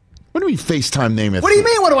 What do we FaceTime Namath? What do you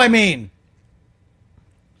mean? What do I mean?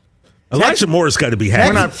 Elijah Moore's got to be happy.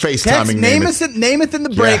 We're not FaceTiming Namath in the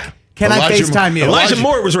break. Yeah. Can I FaceTime you? Elijah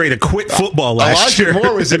Moore was ready to quit football last year. Elijah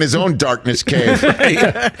Moore was in his own darkness cave.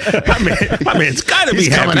 My man's got to be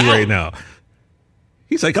happy right now.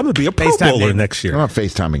 He's like, I'm going to be a Pro Bowler next year. I'm not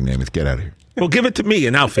FaceTiming Namath. Get out of here. Well, give it to me,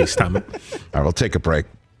 and I'll FaceTime him. All right, we'll take a break.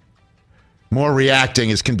 More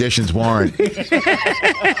reacting as conditions warrant.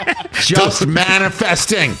 Just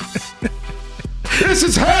manifesting. This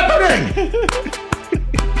is happening.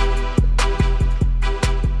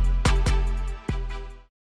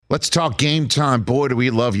 Let's talk Game Time. Boy, do we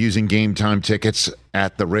love using Game Time tickets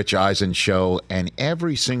at the Rich Eisen Show. And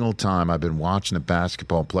every single time I've been watching the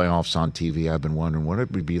basketball playoffs on TV, I've been wondering what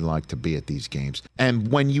it would be like to be at these games. And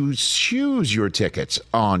when you choose your tickets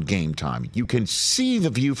on Game Time, you can see the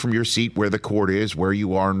view from your seat where the court is, where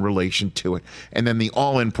you are in relation to it, and then the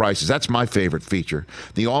all-in prices. That's my favorite feature.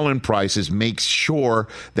 The all-in prices makes sure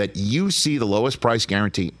that you see the lowest price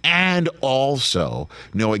guarantee and also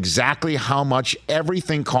know exactly how much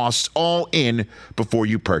everything costs all in before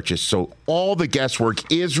you purchase. So all the guesswork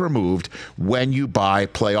is removed when you buy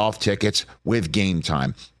playoff tickets with Game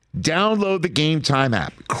Time. Download the Game Time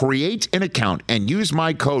app, create an account, and use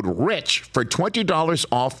my code RICH for $20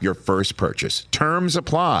 off your first purchase. Terms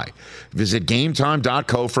apply. Visit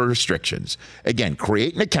GameTime.co for restrictions. Again,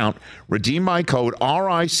 create an account, redeem my code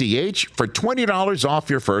RICH for $20 off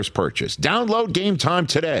your first purchase. Download Game Time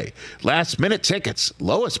today. Last minute tickets,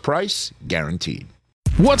 lowest price guaranteed.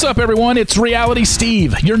 What's up, everyone? It's Reality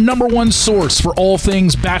Steve, your number one source for all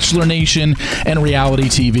things Bachelor Nation and reality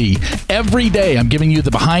TV. Every day, I'm giving you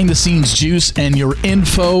the behind-the-scenes juice and your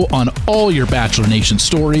info on all your Bachelor Nation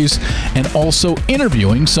stories, and also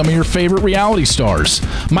interviewing some of your favorite reality stars.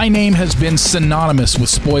 My name has been synonymous with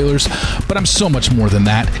spoilers, but I'm so much more than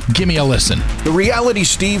that. Give me a listen. The Reality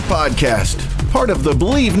Steve Podcast, part of the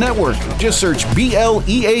Believe Network. Just search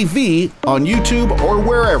BLEAV on YouTube or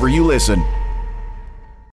wherever you listen.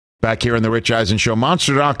 Back here on the Rich Eisen Show,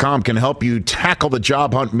 Monster.com can help you tackle the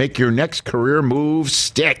job hunt, make your next career move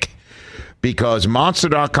stick. Because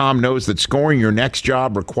Monster.com knows that scoring your next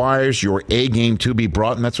job requires your A game to be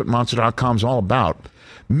brought, and that's what Monster.com is all about.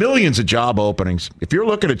 Millions of job openings. If you're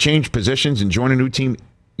looking to change positions and join a new team,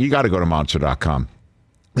 you got to go to Monster.com.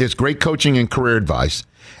 There's great coaching and career advice.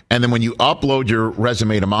 And then when you upload your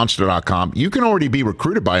resume to Monster.com, you can already be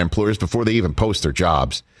recruited by employers before they even post their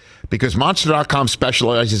jobs. Because Monster.com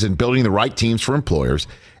specializes in building the right teams for employers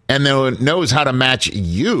and knows how to match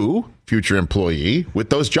you, future employee, with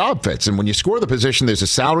those job fits. And when you score the position, there's a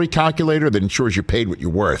salary calculator that ensures you're paid what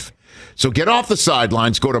you're worth. So get off the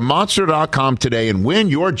sidelines, go to Monster.com today and win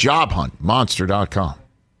your job hunt. Monster.com.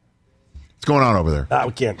 What's going on over there?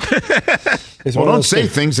 We can't. Well, don't say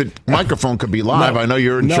things that microphone could be live. I know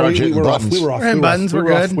you're in charge of hitting buttons. We were off. We're hitting buttons. We're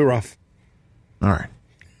good. We were off. All right.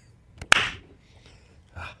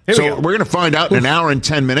 So we're going to find out in an hour and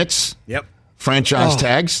 10 minutes. Yep. Franchise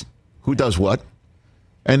tags. Who does what?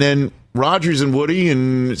 And then Rogers and Woody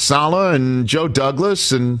and Sala and Joe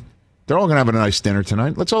Douglas, and they're all going to have a nice dinner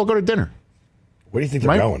tonight. Let's all go to dinner. Where do you think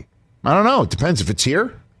they're going? I don't know. It depends. If it's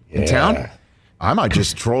here in town, I might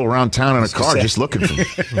just troll around town in a car just looking for me.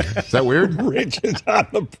 Is that weird? Rich is on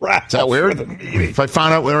the prowl. Is that weird? If I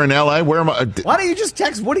find out we're in L.A., where am I? Why don't you just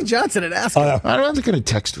text Woody Johnson and ask him? I'm not going to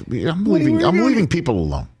text. I'm leaving people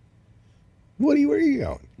alone. Woody, where are you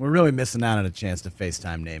going? We're really missing out on a chance to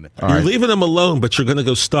FaceTime Namath. You're leaving them alone, but you're going to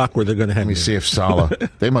go stalk where they're going to hang. Let me see if Sala.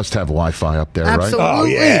 They must have Wi-Fi up there, right? Absolutely. Oh,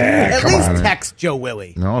 yeah. At least text Joe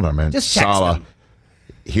Willie. No, man. Just text Sala, him.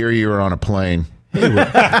 here you are on a plane. Hey,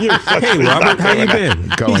 Robert, how you been?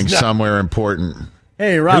 Going somewhere important.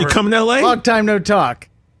 Hey, Robert. Are you coming to L.A.? Long time no talk.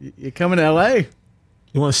 You coming to L.A.?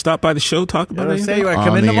 You want to stop by the show, talk You about want to it? say you want to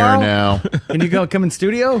come On in the air tomorrow? now. Can you come in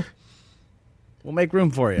studio? We'll make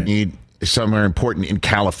room for you. Need somewhere important in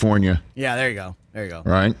California, Yeah, there you go. There you go.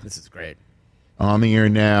 right? This is great. On the air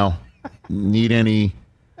now. Need any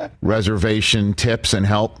reservation tips and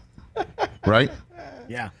help, right?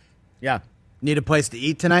 Yeah. Yeah. Need a place to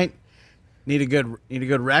eat tonight? Need a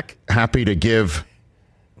good rec? Happy to give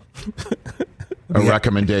a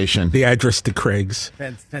recommendation. The address to Craig's.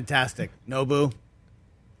 Fantastic. Nobu?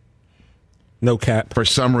 No cap. For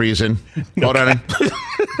some reason, hold on.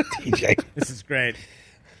 TJ. This is great.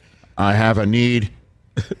 I have a need.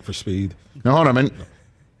 For speed. No, hold on a minute.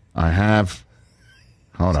 I have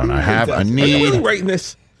a Are you really need. writing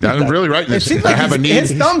this? I'm really writing this. seems I like have a need.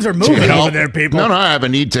 his thumbs are moving to help. over there, people. No, I have a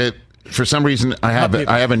need to. For some reason, I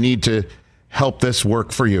have a need to help this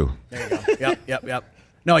work for you. There you go. Yep.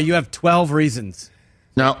 No, you have 12 reasons.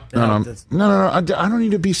 No. I don't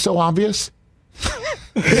need to be so obvious.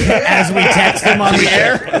 As we text him on the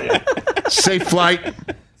air. Safe flight.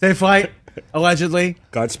 Safe flight, allegedly.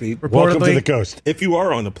 Godspeed. Reportedly. Welcome to the coast. If you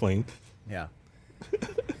are on the plane. Yeah.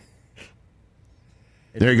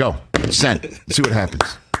 There you go. Sent. See what happens.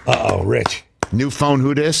 Uh-oh, Rich. New phone,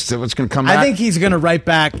 who dis? Is that what's going to come back? I think he's going to write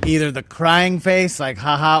back either the crying face, like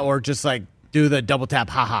haha, or just like do the double tap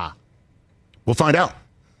haha. We'll find out.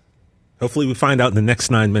 Hopefully we find out in the next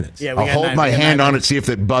 9 minutes. Yeah, I'll hold my hand on it, see if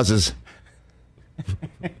it buzzes.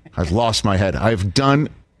 I've lost my head. I've done.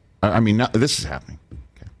 I mean, this is happening.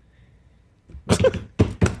 Okay.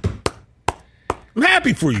 I'm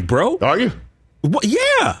happy for you, bro. Are you? Well,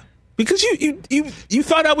 yeah. Because you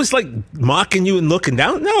thought I was like mocking you and looking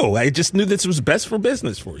down. No, I just knew this was best for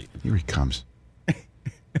business for you. Here he comes.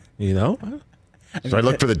 You know? So I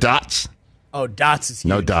look for the dots. Oh, dots is huge.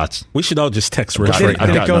 No dots. We should all just text Rich Got it. right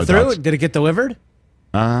Did now. it go no through? dots. Did it get delivered?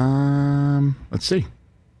 Let's see.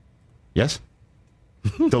 Yes.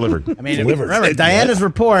 Delivered. I mean, Delivered. remember, Diana's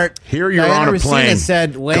report. Here you're Diana on a Racina plane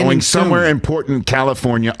said landing going somewhere soon. important in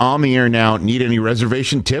California, on the air now. Need any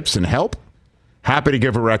reservation tips and help? Happy to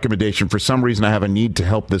give a recommendation. For some reason, I have a need to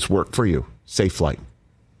help this work for you. Safe flight.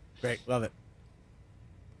 Great, love it.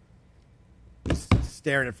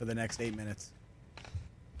 Stare at it for the next 8 minutes.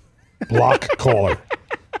 Block caller.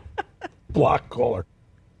 Block caller.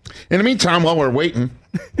 In the meantime, while we're waiting,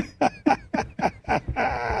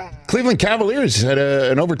 Cleveland Cavaliers had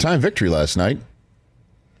an overtime victory last night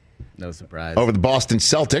No surprise. over the Boston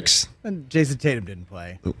Celtics, And Jason Tatum didn't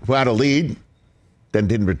play. who had a lead, then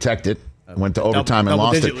didn't protect it. Went to overtime and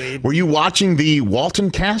lost it. double-digit lead. Were you watching the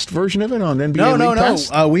Walton cast version of it on NBA No. League Pass?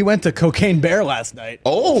 We went to Cocaine Bear last night.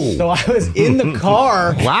 Oh, So I was in the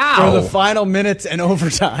car Wow. for the final minutes and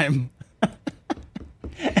overtime.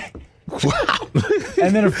 wow.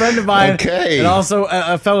 And then a friend of mine, Okay. and also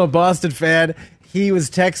a fellow Boston fan, he was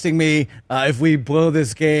texting me, if we blow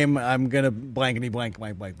this game, I'm going to blankety blank.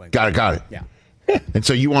 Got it. Yeah. And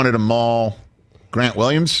so you wanted to maul Grant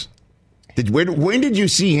Williams? When did you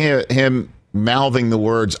see him mouthing the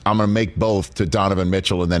words, I'm going to make both, to Donovan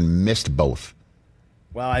Mitchell and then missed both?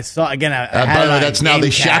 Well, I saw, again, I had By it the way, on that's now they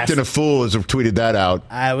Gamecast. Shaqtin' a fool as have tweeted that out.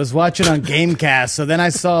 I was watching on Gamecast, so then I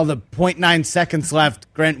saw the 0.9 seconds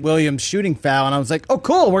left Grant Williams shooting foul, and I was like, oh,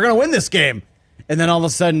 cool, we're going to win this game. And then all of a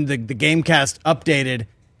sudden, the Gamecast updated,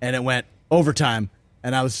 and it went overtime.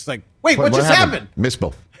 And I was just like, wait, what just happened? Missed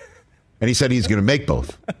both. And he said he's going to make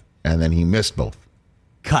both. And then he missed both.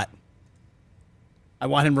 Cut. I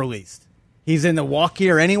want him released. He's in the walk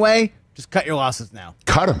here anyway. Just cut your losses now.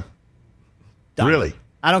 Cut him. Done. Really?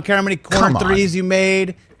 I don't care how many corner Come on. threes you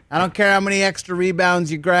made. I don't care how many extra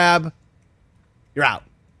rebounds you grab. You're out.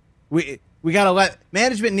 We got to let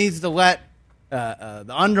management needs to let the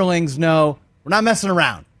underlings know we're not messing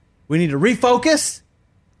around. We need to refocus.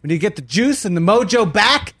 We need to get the juice and the mojo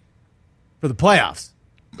back for the playoffs.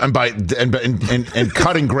 And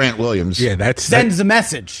cutting Grant Williams. Yeah, that's Sends a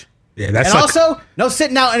message. Yeah, that's And like, also, no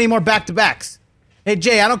sitting out any more back-to-backs. Hey,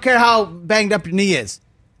 Jay, I don't care how banged up your knee is.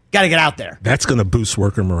 Got to get out there. that's going to boost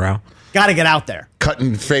worker morale. Got to get out there.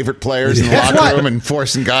 Cutting favorite players in the Guess locker what? room and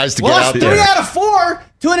forcing guys to Well, get out that's there. 3 out of 4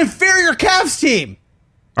 to an inferior Cavs team.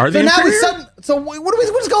 Are So they now inferior?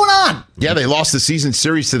 what is going on? Yeah, they lost the season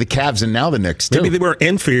series to the Cavs and now the Knicks, too. Maybe they were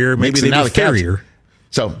inferior. Maybe Knicks they and now were the Cavs. inferior.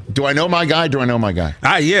 So, do I know my guy?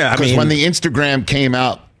 Yeah, I Because mean, when the Instagram came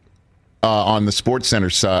out on the Sports Center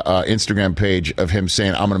Instagram page of him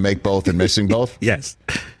saying, I'm going to make both and missing both, yes,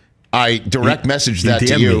 I direct messaged that to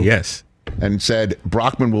DM'd you me, yes. and said,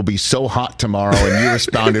 Brockman will be so hot tomorrow. And you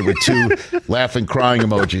responded with 2 laughing, crying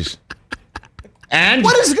emojis. And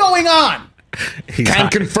What is going on? He's can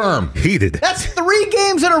hot. confirm. Heated. That's 3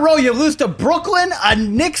 games in a row. You lose to Brooklyn, a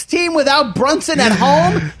Knicks team without Brunson at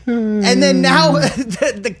home, and then now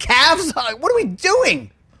the Cavs. What are we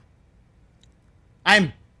doing?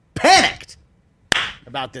 I'm panicked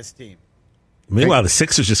about this team. Meanwhile, the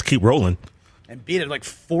Sixers just keep rolling. And beat it like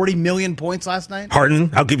 40 million points last night. Harden,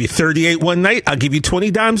 I'll give you 38 one night. I'll give you 20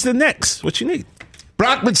 dimes the next. What you need?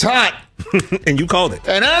 Brockman's hot. And you called it.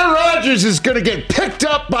 And Aaron Rodgers is going to get picked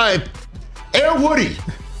up by Air Woody.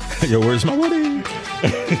 Yo, where's my Woody?